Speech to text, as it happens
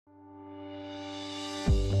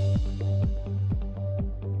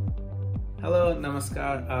Hello,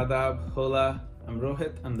 namaskar, adab, hola. I'm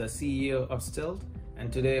Rohit. I'm the CEO of Stilt,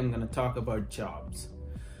 and today I'm going to talk about jobs.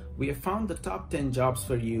 We have found the top 10 jobs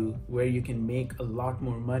for you where you can make a lot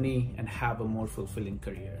more money and have a more fulfilling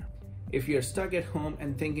career. If you're stuck at home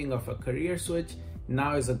and thinking of a career switch,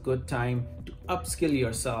 now is a good time to upskill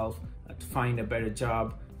yourself to find a better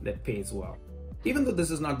job that pays well. Even though this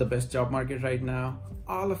is not the best job market right now,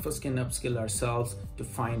 all of us can upskill ourselves to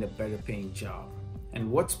find a better paying job. And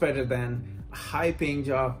what's better than a high paying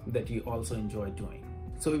job that you also enjoy doing?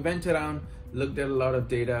 So we went around, looked at a lot of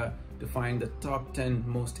data to find the top 10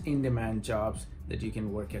 most in-demand jobs that you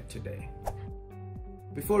can work at today.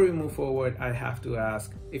 Before we move forward, I have to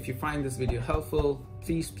ask, if you find this video helpful,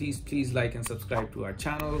 please like and subscribe to our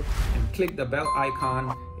channel and click the bell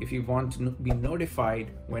icon if you want to be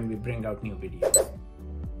notified when we bring out new videos.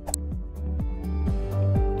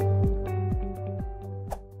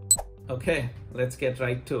 Okay, let's get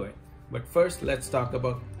right to it. But first, let's talk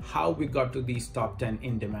about how we got to these top 10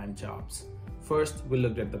 in-demand jobs. First, we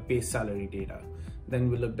looked at the base salary data.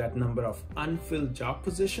 Then we looked at number of unfilled job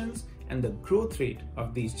positions and the growth rate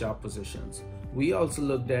of these job positions. We also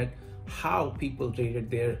looked at how people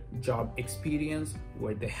rated their job experience.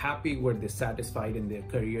 Were they happy? Were they satisfied in their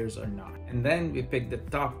careers or not? And then we picked the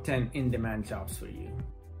top 10 in-demand jobs for you.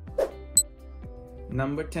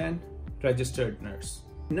 Number 10, registered nurse.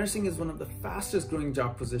 Nursing is one of the fastest growing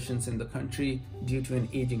job positions in the country due to an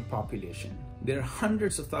aging population. There are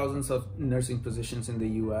hundreds of thousands of nursing positions in the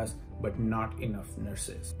US, but not enough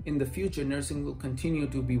nurses. In the future, nursing will continue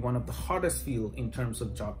to be one of the hottest fields in terms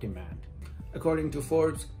of job demand. According to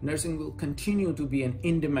Forbes, nursing will continue to be an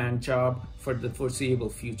in-demand job for the foreseeable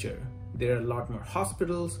future. There are a lot more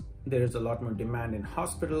hospitals, there is a lot more demand in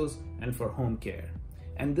hospitals and for home care.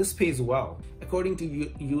 And this pays well. According to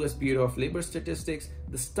US Bureau of Labor Statistics,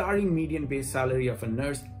 the starting median base salary of a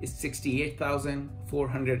nurse is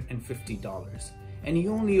 $68,450. And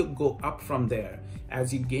you only go up from there.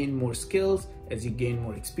 As you gain more skills, as you gain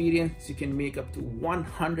more experience, you can make up to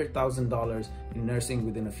 $100,000 in nursing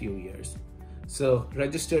within a few years. So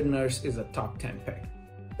registered nurse is a top 10 pick.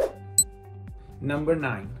 Number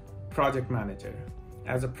 9, project manager.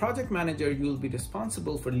 As a project manager, you will be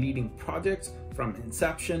responsible for leading projects from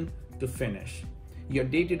inception to finish. Your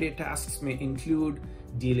day-to-day tasks may include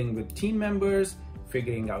dealing with team members,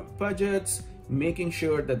 figuring out budgets, making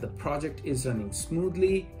sure that the project is running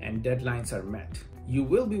smoothly and deadlines are met. You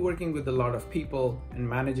will be working with a lot of people and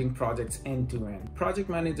managing projects end to end. Project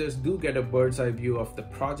managers do get a bird's eye view of the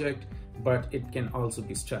project, but it can also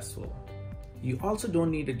be stressful. You also don't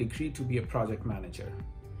need a degree to be a project manager.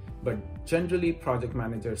 But generally, project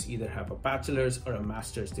managers either have a bachelor's or a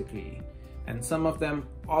master's degree. And some of them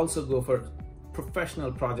also go for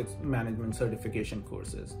professional project management certification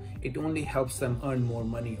courses. It only helps them earn more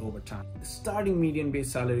money over time. The starting median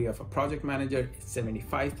base salary of a project manager is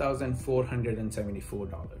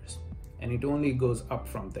 $75,474. And it only goes up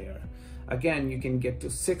from there. Again, you can get to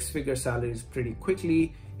six-figure salaries pretty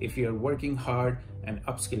quickly if you're working hard and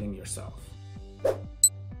upskilling yourself.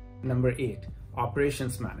 Number 8.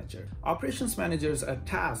 Operations manager. Operations managers are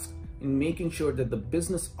tasked in making sure that the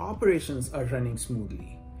business operations are running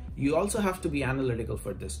smoothly. You also have to be analytical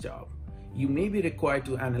for this job. You may be required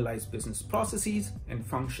to analyze business processes and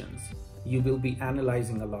functions. You will be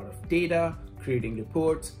analyzing a lot of data, creating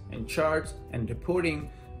reports and charts, and reporting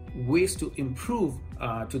ways to improve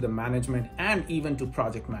to the management and even to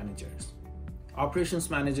project managers. Operations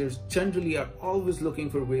managers generally are always looking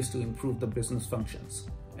for ways to improve the business functions.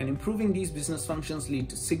 And improving these business functions lead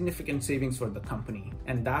to significant savings for the company.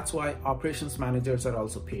 And that's why operations managers are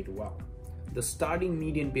also paid well. The starting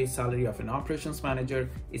median base salary of an operations manager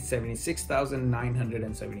is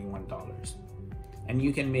 $76,971. And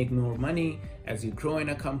you can make more money as you grow in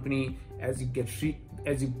a company, as you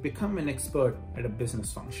become an expert at a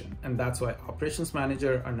business function. And that's why operations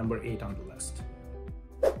manager are number 8 on the list.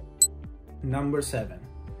 Number 7,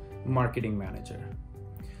 marketing manager.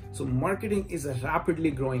 So marketing is a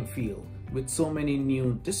rapidly growing field with so many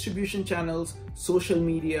new distribution channels, social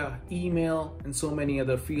media, email, and so many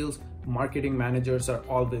other fields. Marketing managers are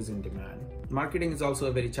always in demand. Marketing is also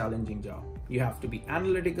a very challenging job. You have to be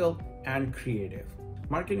analytical and creative.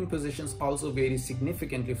 Marketing positions also vary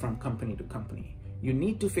significantly from company to company. You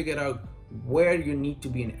need to figure out where you need to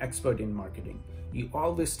be an expert in marketing. You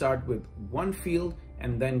always start with one field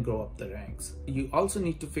and then grow up the ranks. You also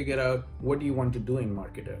need to figure out what do you want to do in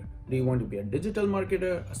marketer. Do you want to be a digital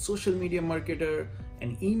marketer, a social media marketer,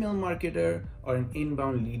 an email marketer, or an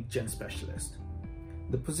inbound lead gen specialist?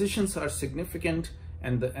 The positions are significant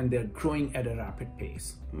and they're growing at a rapid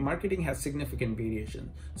pace. Marketing has significant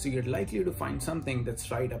variation, so you're likely to find something that's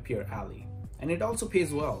right up your alley. and it also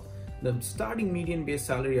pays well. The starting median base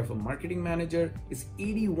salary of a marketing manager is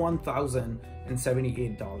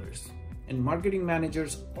 $81,078. And marketing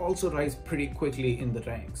managers also rise pretty quickly in the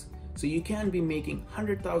ranks. So you can be making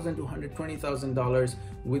 $100,000 to $120,000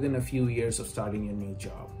 within a few years of starting your new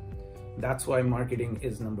job. That's why marketing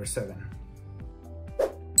is number 7.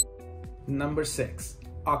 Number 6,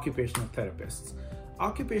 occupational therapists.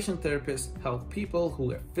 Occupational therapists help people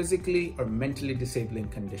who have physically or mentally disabling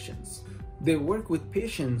conditions. They work with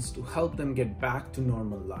patients to help them get back to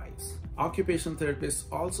normal lives. Occupational therapists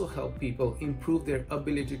also help people improve their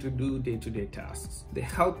ability to do day-to-day tasks. They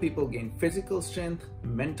help people gain physical strength,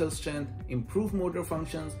 mental strength, improve motor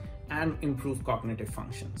functions, and improve cognitive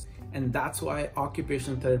functions. And that's why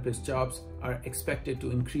occupational therapist jobs are expected to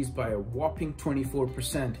increase by a whopping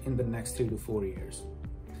 24% in the next 3 to 4 years.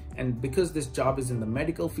 And because this job is in the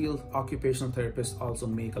medical field, occupational therapists also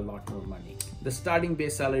make a lot more money. The starting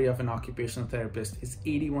base salary of an occupational therapist is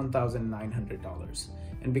 $81,900.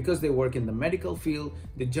 And because they work in the medical field,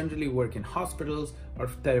 they generally work in hospitals or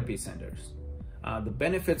therapy centers. The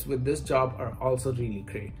benefits with this job are also really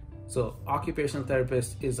great. So occupational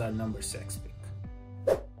therapist is our number 6 pick.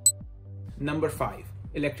 Number 5,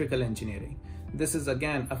 electrical engineering. This is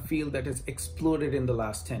again a field that has exploded in the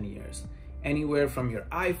last 10 years. Anywhere from your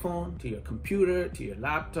iPhone to your computer to your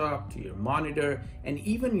laptop to your monitor and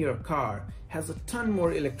even your car has a ton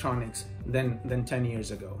more electronics than 10 years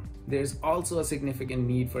ago. There's also a significant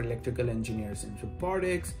need for electrical engineers in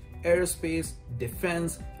robotics, aerospace,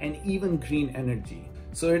 defense, and even green energy.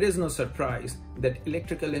 So it is no surprise that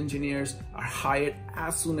electrical engineers are hired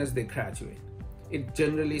as soon as they graduate. It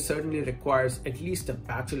certainly requires at least a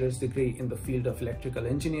bachelor's degree in the field of electrical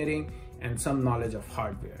engineering and some knowledge of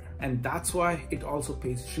hardware. And that's why it also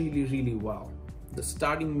pays really, really well. The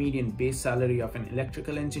starting median base salary of an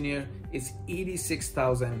electrical engineer is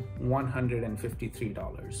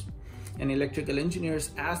 $86,153. And electrical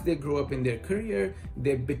engineers, as they grow up in their career,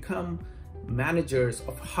 they become managers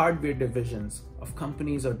of hardware divisions of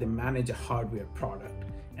companies, or they manage a hardware product.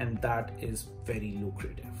 And that is very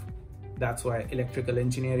lucrative. That's why electrical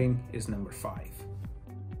engineering is number 5.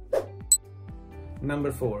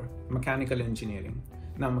 Number 4, mechanical engineering.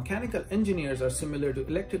 Now, mechanical engineers are similar to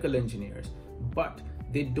electrical engineers, but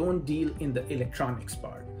they don't deal in the electronics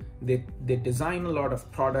part. They design a lot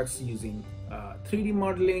of products using 3D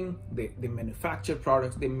modeling. They manufacture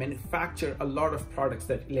products. They manufacture a lot of products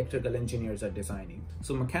that electrical engineers are designing.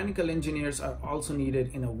 So mechanical engineers are also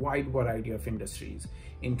needed in a wide variety of industries,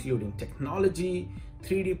 including technology,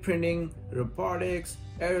 3D printing, robotics,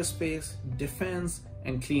 aerospace, defense,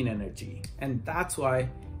 and clean energy. And that's why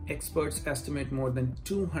experts estimate more than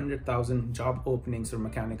 200,000 job openings for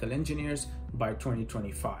mechanical engineers by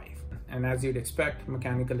 2025. And as you'd expect,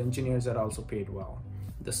 mechanical engineers are also paid well.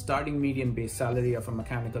 The starting median base salary of a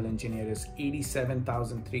mechanical engineer is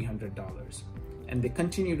 $87,300. And they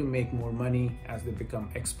continue to make more money as they become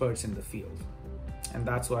experts in the field. And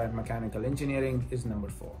that's why mechanical engineering is number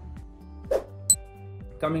 4.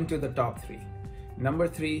 Coming to the top 3. Number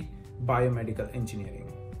 3, biomedical engineering.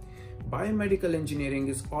 Biomedical engineering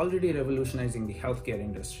is already revolutionizing the healthcare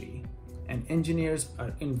industry, and engineers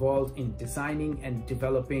are involved in designing and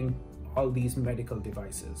developing all these medical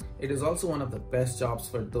devices. It is also one of the best jobs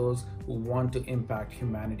for those who want to impact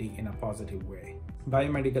humanity in a positive way.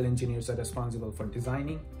 Biomedical engineers are responsible for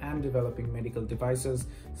designing and developing medical devices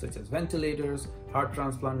such as ventilators, heart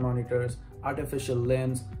transplant monitors, artificial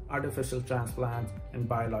limbs, artificial transplants, and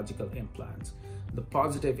biological implants. The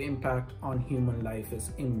positive impact on human life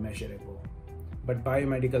is immeasurable. But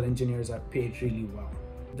biomedical engineers are paid really well.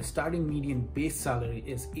 The starting median base salary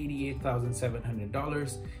is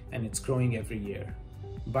 $88,700, and it's growing every year.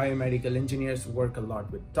 Biomedical engineers work a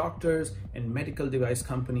lot with doctors and medical device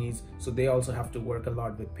companies, so they also have to work a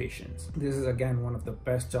lot with patients. This is again one of the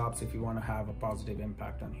best jobs if you want to have a positive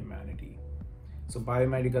impact on humanity. So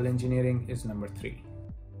biomedical engineering is number 3.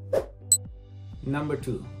 Number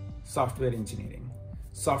 2, software engineering.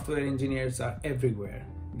 Software engineers are everywhere.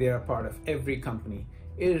 They are part of every company.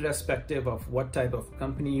 Irrespective of what type of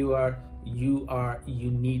company you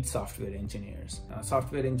need software engineers.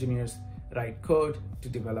 Software engineers write code to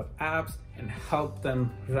develop apps and help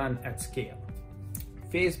them run at scale.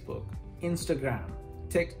 Facebook, Instagram,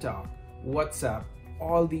 TikTok, WhatsApp,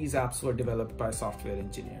 all these apps were developed by software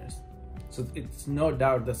engineers. So it's no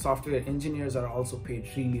doubt the software engineers are also paid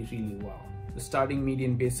really, really well. The starting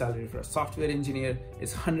median base salary for a software engineer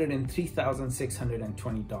is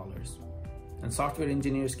 $103,620. And software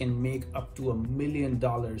engineers can make up to $1 million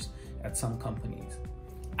at some companies.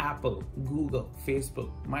 Apple, Google,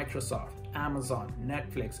 Facebook, Microsoft, Amazon,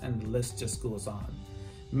 Netflix, and the list just goes on.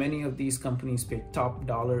 Many of these companies pay top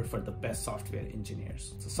dollar for the best software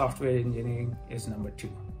engineers. So software engineering is number 2.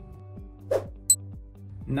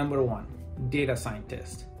 Number 1, data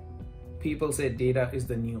scientist. People say data is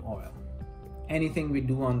the new oil. Anything we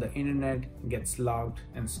do on the internet gets logged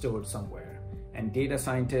and stored somewhere, and data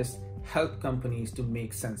scientists help companies to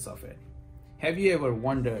make sense of it. Have you ever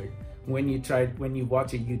wondered when you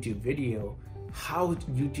watch a YouTube video, how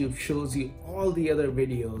YouTube shows you all the other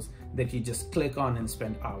videos that you just click on and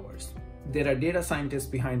spend hours? There are data scientists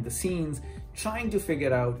behind the scenes trying to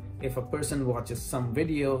figure out if a person watches some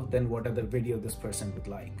video, then what other video this person would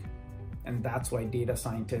like. And that's why data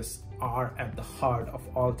scientists are at the heart of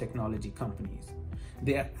all technology companies.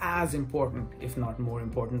 They are as important, if not more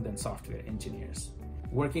important, than software engineers.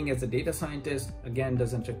 Working as a data scientist, again,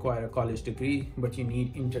 doesn't require a college degree, but you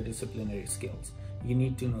need interdisciplinary skills. You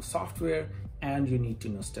need to know software and you need to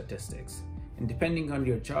know statistics. And depending on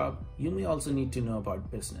your job, you may also need to know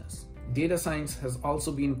about business. Data science has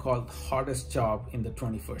also been called the hardest job in the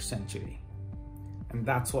 21st century. And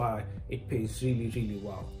that's why it pays really, really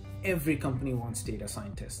well. Every company wants data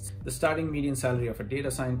scientists. The starting median salary of a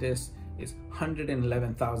data scientist is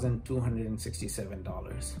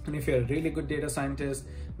 $111,267. And if you're a really good data scientist,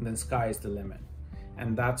 then sky is the limit.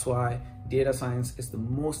 And that's why data science is the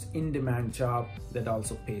most in-demand job that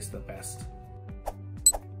also pays the best.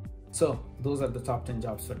 So those are the top 10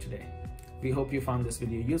 jobs for today. We hope you found this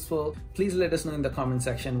video useful. Please let us know in the comment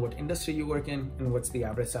section what industry you work in and what's the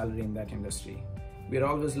average salary in that industry. We're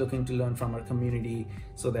always looking to learn from our community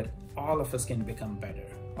so that all of us can become better.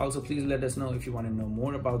 Also, please let us know if you want to know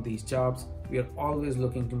more about these jobs. We are always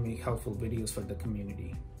looking to make helpful videos for the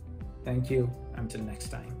community. Thank you. Until next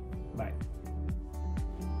time. Bye.